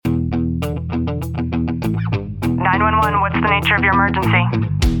the nature of your emergency?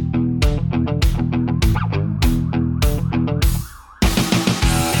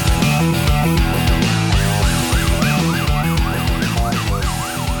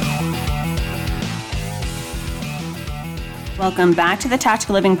 Welcome back to the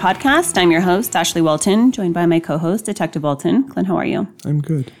Tactical Living Podcast. I'm your host, Ashley Walton, joined by my co-host, Detective Walton. Clint, how are you? I'm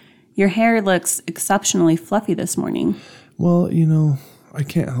good. Your hair looks exceptionally fluffy this morning. Well, you know, I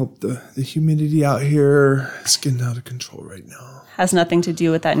can't help the humidity out here. It's getting out of control right now. Has nothing to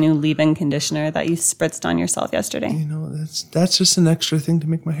do with that new leave-in conditioner that you spritzed on yourself yesterday. You know, that's just an extra thing to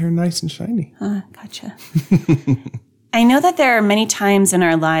make my hair nice and shiny. Gotcha. I know that there are many times in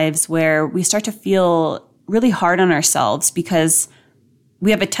our lives where we start to feel really hard on ourselves because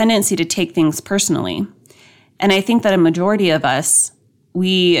we have a tendency to take things personally. And I think that a majority of us,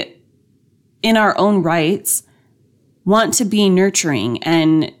 we, in our own rights, want to be nurturing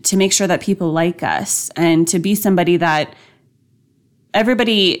and to make sure that people like us and to be somebody that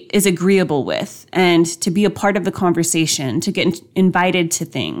everybody is agreeable with and to be a part of the conversation, to get invited to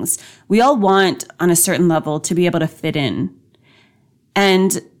things. We all want, on a certain level, to be able to fit in.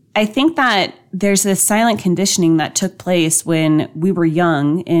 And I think that there's this silent conditioning that took place when we were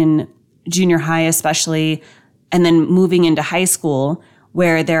young, in junior high especially, and then moving into high school,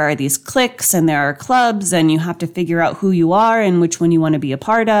 where there are these cliques and there are clubs and you have to figure out who you are and which one you want to be a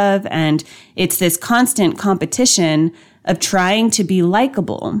part of. And it's this constant competition of trying to be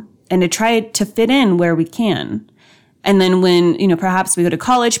likable and to try to fit in where we can. And then when, perhaps we go to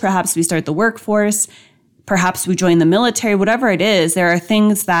college, perhaps we start the workforce, perhaps we join the military, whatever it is, there are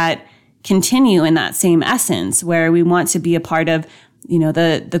things that continue in that same essence where we want to be a part of,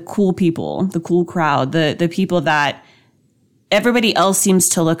 the cool people, the cool crowd, the people that everybody else seems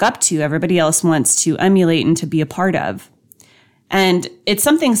to look up to, everybody else wants to emulate and to be a part of. And it's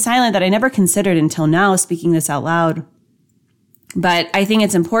something silent that I never considered until now, speaking this out loud. But I think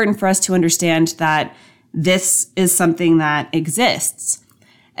it's important for us to understand that this is something that exists.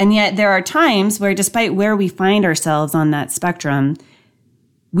 And yet there are times where, despite where we find ourselves on that spectrum,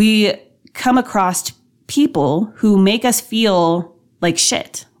 we come across people who make us feel like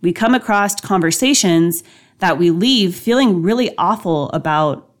shit. We come across conversations that we leave feeling really awful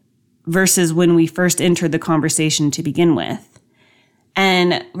about versus when we first entered the conversation to begin with.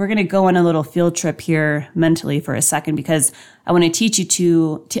 And we're going to go on a little field trip here mentally for a second because I want to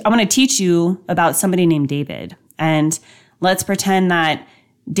teach you about somebody named David. And let's pretend that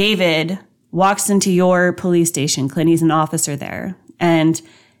David walks into your police station. Clint, he's an officer there. And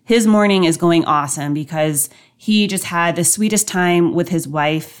his morning is going awesome because he just had the sweetest time with his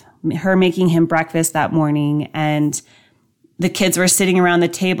wife, her making him breakfast that morning. And the kids were sitting around the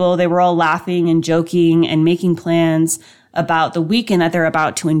table. They were all laughing and joking and making plans about the weekend that they're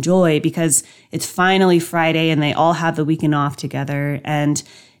about to enjoy because it's finally Friday and they all have the weekend off together. And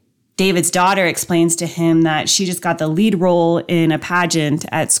David's daughter explains to him that she just got the lead role in a pageant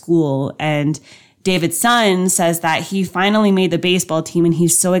at school. And David's son says that he finally made the baseball team and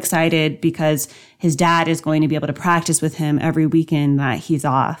he's so excited because his dad is going to be able to practice with him every weekend that he's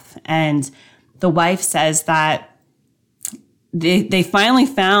off. And the wife says that they finally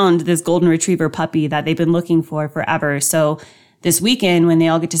found this golden retriever puppy that they've been looking for forever. So this weekend, when they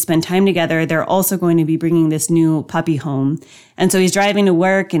all get to spend time together, they're also going to be bringing this new puppy home. And so he's driving to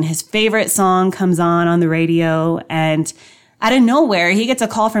work and his favorite song comes on the radio. And out of nowhere, he gets a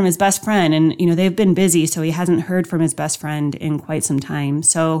call from his best friend. And, they've been busy, so he hasn't heard from his best friend in quite some time.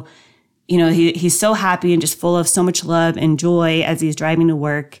 So, he's so happy and just full of so much love and joy as he's driving to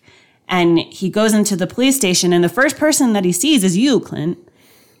work. And he goes into the police station and the first person that he sees is you, Clint.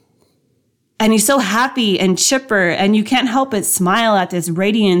 And he's so happy and chipper, and you can't help but smile at this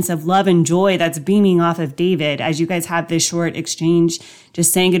radiance of love and joy that's beaming off of David as you guys have this short exchange,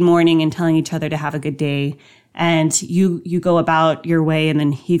 just saying good morning and telling each other to have a good day. And you go about your way, and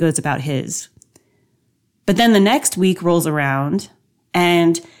then he goes about his. But then the next week rolls around,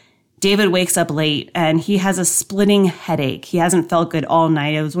 and David wakes up late, and he has a splitting headache. He hasn't felt good all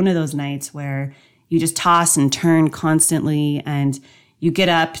night. It was one of those nights where you just toss and turn constantly, and you get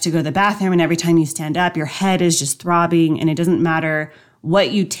up to go to the bathroom, and every time you stand up, your head is just throbbing, and it doesn't matter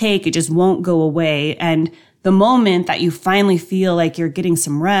what you take, it just won't go away. And the moment that you finally feel like you're getting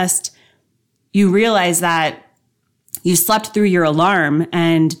some rest, you realize that you slept through your alarm,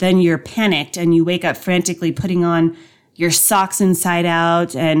 and then you're panicked, and you wake up frantically putting on your socks inside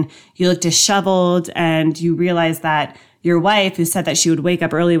out, and you look disheveled, and you realize that your wife, who said that she would wake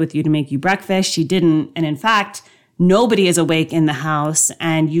up early with you to make you breakfast, she didn't. And in fact, nobody is awake in the house,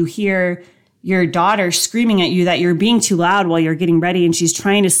 and you hear your daughter screaming at you that you're being too loud while you're getting ready and she's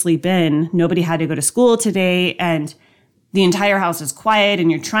trying to sleep in. Nobody had to go to school today, and the entire house is quiet and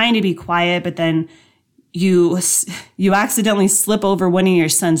you're trying to be quiet, but then you accidentally slip over one of your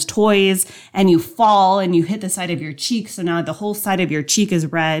son's toys and you fall and you hit the side of your cheek. So now the whole side of your cheek is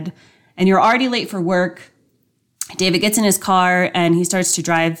red and you're already late for work. David gets in his car and he starts to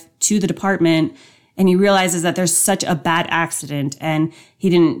drive to the department and he realizes that there's such a bad accident and he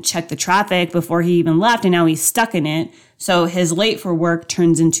didn't check the traffic before he even left and now he's stuck in it. So his late for work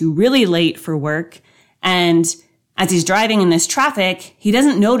turns into really late for work. And as he's driving in this traffic, he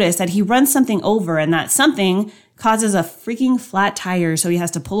doesn't notice that he runs something over and that something causes a freaking flat tire. So he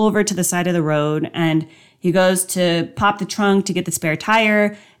has to pull over to the side of the road and he goes to pop the trunk to get the spare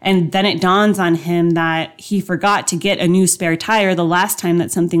tire. And then it dawns on him that he forgot to get a new spare tire the last time that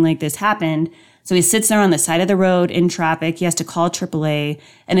something like this happened. So he sits there on the side of the road in traffic. He has to call AAA.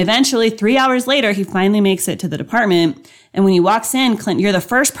 And eventually, 3 hours later, he finally makes it to the department. And when he walks in, Clint, you're the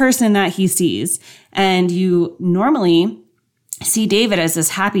first person that he sees. And you normally see David as this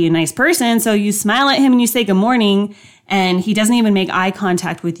happy and nice person. So you smile at him and you say good morning. And he doesn't even make eye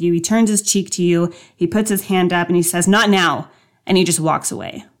contact with you. He turns his cheek to you. He puts his hand up and he says, "Not now." And he just walks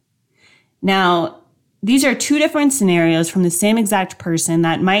away. Now, these are two different scenarios from the same exact person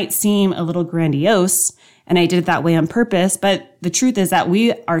that might seem a little grandiose, and I did it that way on purpose, but the truth is that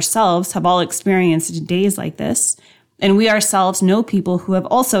we ourselves have all experienced days like this, and we ourselves know people who have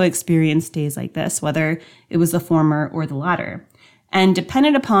also experienced days like this, whether it was the former or the latter. And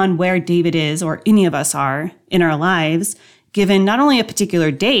dependent upon where David is, or any of us are, in our lives, given not only a particular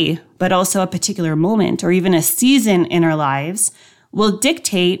day, but also a particular moment, or even a season in our lives, will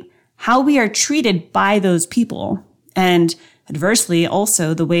dictate how we are treated by those people, and adversely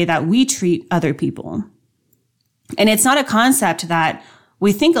also the way that we treat other people. And it's not a concept that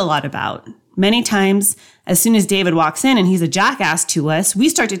we think a lot about. Many times, as soon as David walks in and he's a jackass to us, we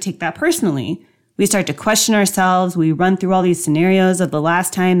start to take that personally. We start to question ourselves. We run through all these scenarios of the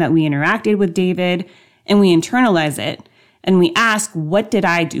last time that we interacted with David, and we internalize it. And we ask, what did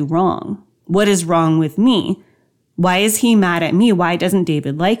I do wrong? What is wrong with me? Why is he mad at me? Why doesn't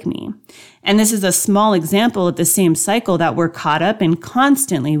David like me? And this is a small example of the same cycle that we're caught up in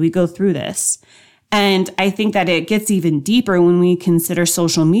constantly. We go through this. And I think that it gets even deeper when we consider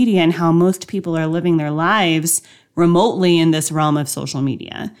social media and how most people are living their lives remotely in this realm of social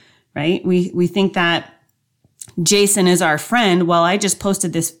media, right? We think that Jason is our friend. Well, I just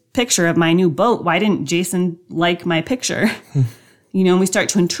posted this picture of my new boat. Why didn't Jason like my picture? And we start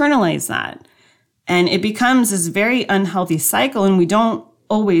to internalize that. And it becomes this very unhealthy cycle, and we don't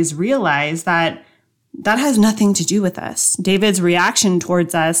always realize that that has nothing to do with us. David's reaction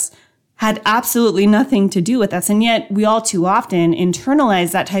towards us had absolutely nothing to do with us, and yet we all too often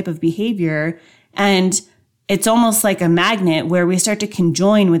internalize that type of behavior, and it's almost like a magnet where we start to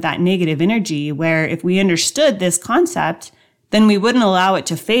conjoin with that negative energy, where if we understood this concept, then we wouldn't allow it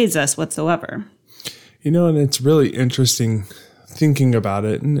to phase us whatsoever. And it's really interesting thinking about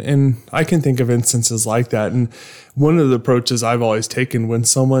it. And I can think of instances like that. And one of the approaches I've always taken when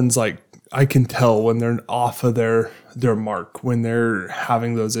someone's like, I can tell when they're off of their mark, when they're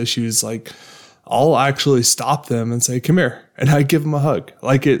having those issues, like I'll actually stop them and say, "Come here." And I give them a hug.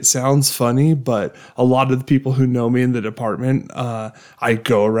 Like, it sounds funny, but a lot of the people who know me in the department, I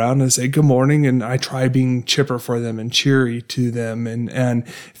go around and say good morning, and I try being chipper for them and cheery to them. And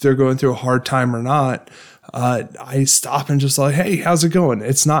if they're going through a hard time or not, I stop and just like, "Hey, how's it going?"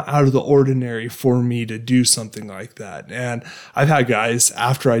 It's not out of the ordinary for me to do something like that. And I've had guys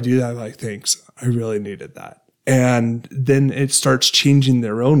after I do that, like, "Thanks, I really needed that." And then it starts changing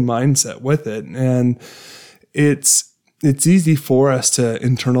their own mindset with it. And it's easy for us to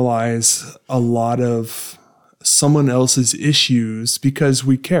internalize a lot of someone else's issues because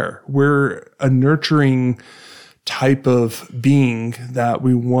we care. We're a nurturing type of being that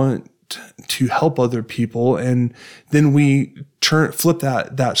we want to help other people. And then we flip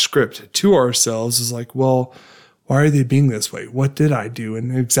that script to ourselves is like, well, why are they being this way? What did I do?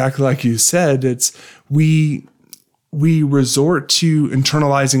 And exactly like you said, it's we resort to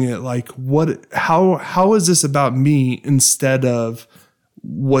internalizing it like, how is this about me instead of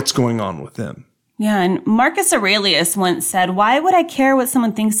what's going on with them? Yeah, and Marcus Aurelius once said, "Why would I care what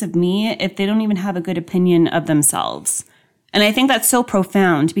someone thinks of me if they don't even have a good opinion of themselves?" And I think that's so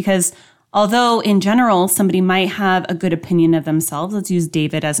profound because although in general, somebody might have a good opinion of themselves, let's use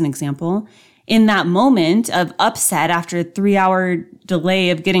David as an example, in that moment of upset after a 3-hour delay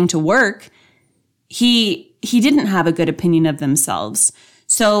of getting to work, he didn't have a good opinion of themselves.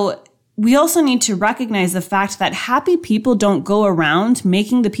 So we also need to recognize the fact that happy people don't go around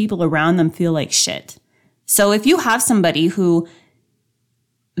making the people around them feel like shit. So if you have somebody who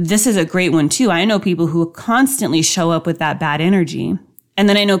this is a great one too. I know people who constantly show up with that bad energy. And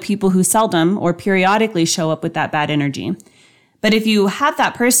then I know people who seldom or periodically show up with that bad energy. But if you have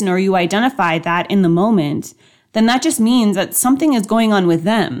that person or you identify that in the moment, then that just means that something is going on with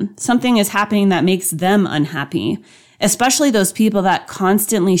them. Something is happening that makes them unhappy, especially those people that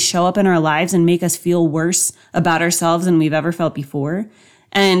constantly show up in our lives and make us feel worse about ourselves than we've ever felt before.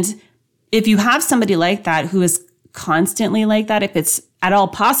 And if you have somebody like that who is constantly like that, if it's at all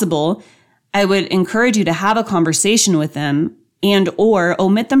possible, I would encourage you to have a conversation with them and or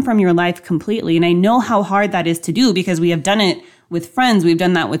omit them from your life completely. And I know how hard that is to do because we have done it with friends. We've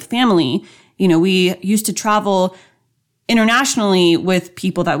done that with family. You know, we used to travel internationally with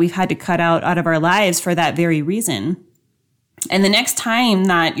people that we've had to cut out of our lives for that very reason. And the next time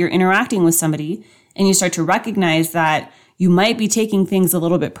that you're interacting with somebody and you start to recognize that you might be taking things a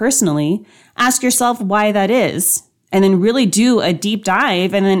little bit personally, ask yourself why that is. And then really do a deep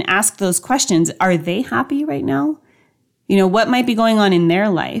dive and then ask those questions. Are they happy right now? You know, what might be going on in their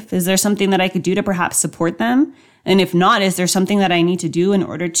life? Is there something that I could do to perhaps support them? And if not, is there something that I need to do in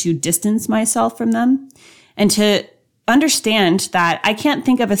order to distance myself from them? And to understand that I can't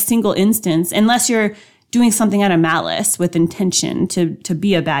think of a single instance, unless you're doing something out of malice with intention to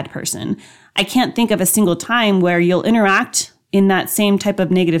be a bad person. I can't think of a single time where you'll interact in that same type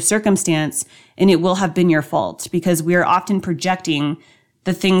of negative circumstance and it will have been your fault, because we are often projecting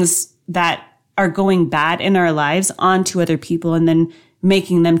the things that are going bad in our lives onto other people and then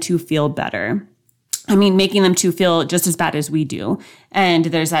making them to feel better. I mean, making them to feel just as bad as we do. And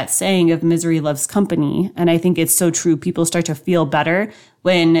there's that saying of misery loves company. And I think it's so true. People start to feel better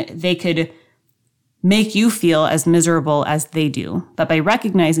when they could make you feel as miserable as they do. But by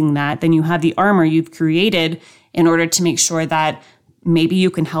recognizing that, then you have the armor you've created in order to make sure that maybe you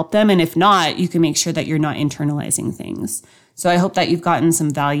can help them. And if not, you can make sure that you're not internalizing things. So I hope that you've gotten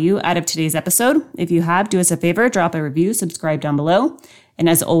some value out of today's episode. If you have, do us a favor, drop a review, subscribe down below. And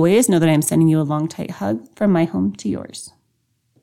as always, know that I'm sending you a long, tight hug from my home to yours.